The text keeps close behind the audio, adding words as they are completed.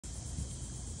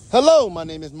Hello, my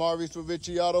name is Maurice with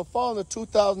Richie Auto. Following the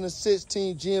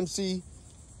 2016 GMC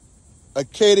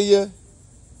ACADIA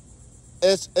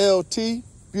SLT.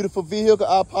 Beautiful vehicle.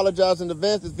 I apologize in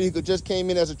advance. This vehicle just came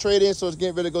in as a trade-in, so it's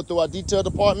getting ready to go through our detail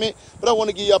department. But I want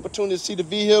to give you the opportunity to see the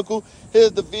vehicle.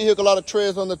 Here's the vehicle. A lot of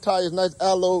treads on the tires. Nice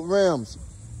alloy rims.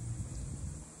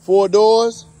 4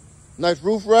 doors. Nice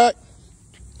roof rack.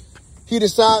 Heated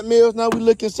side mirrors. Now we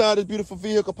look inside this beautiful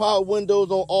vehicle. Power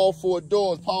windows on all 4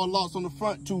 doors. Power locks on the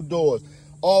front 2 doors.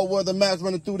 All weather mats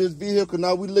running through this vehicle.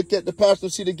 Now we look at the passenger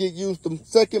seat to get used the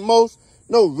second most.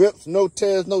 No rips, no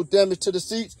tears, no damage to the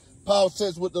seats. Power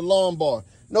sense with the lumbar.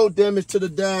 No damage to the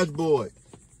dashboard.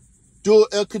 Dual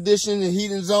air conditioning and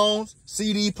heating zones.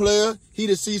 CD player.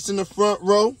 Heated seats in the front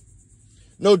row.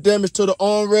 No damage to the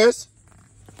armrest.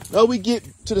 Now we get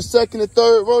to the second and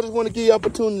third row. Just want to give you the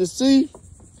opportunity to see.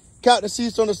 Count the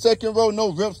seats on the second row.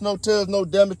 No rips, no tears, no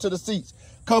damage to the seats.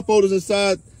 Cup holders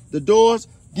inside the doors.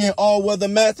 Again, all weather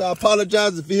mats. I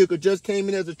apologize. The vehicle just came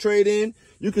in as a trade-in.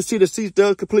 You can see the seats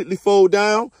does completely fold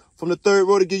down from the third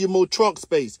row to give you more trunk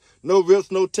space. No rips,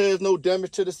 no tears, no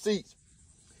damage to the seats.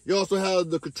 You also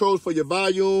have the controls for your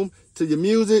volume, to your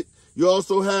music. You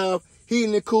also have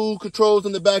heating and cool controls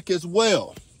in the back as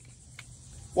well.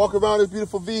 Walk around this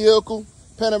beautiful vehicle.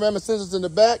 Panoramic sensors in the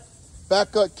back.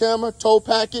 Backup camera, tow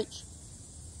package.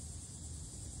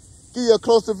 Give you a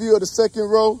closer view of the second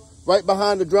row, right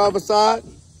behind the driver's side.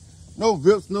 No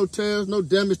rips, no tears, no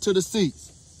damage to the seats.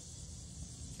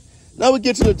 Now we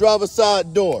get to the driver's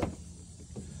side door.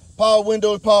 Power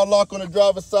windows, power lock on the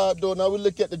driver's side door. Now we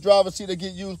look at the driver's seat that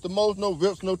get used the most. No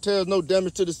rips, no tears, no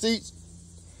damage to the seats.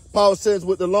 Power settings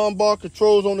with the lumbar,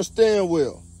 controls on the steering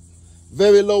wheel.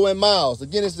 Very low in miles.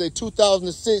 Again, this is a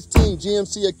 2016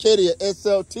 GMC ACADIA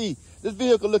SLT. This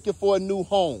vehicle looking for a new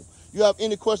home. You have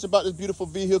any question about this beautiful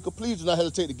vehicle, please do not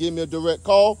hesitate to give me a direct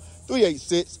call.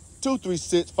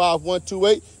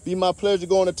 386-236-5128. Be my pleasure to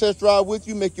go on a test drive with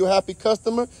you, make you a happy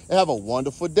customer, and have a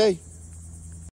wonderful day.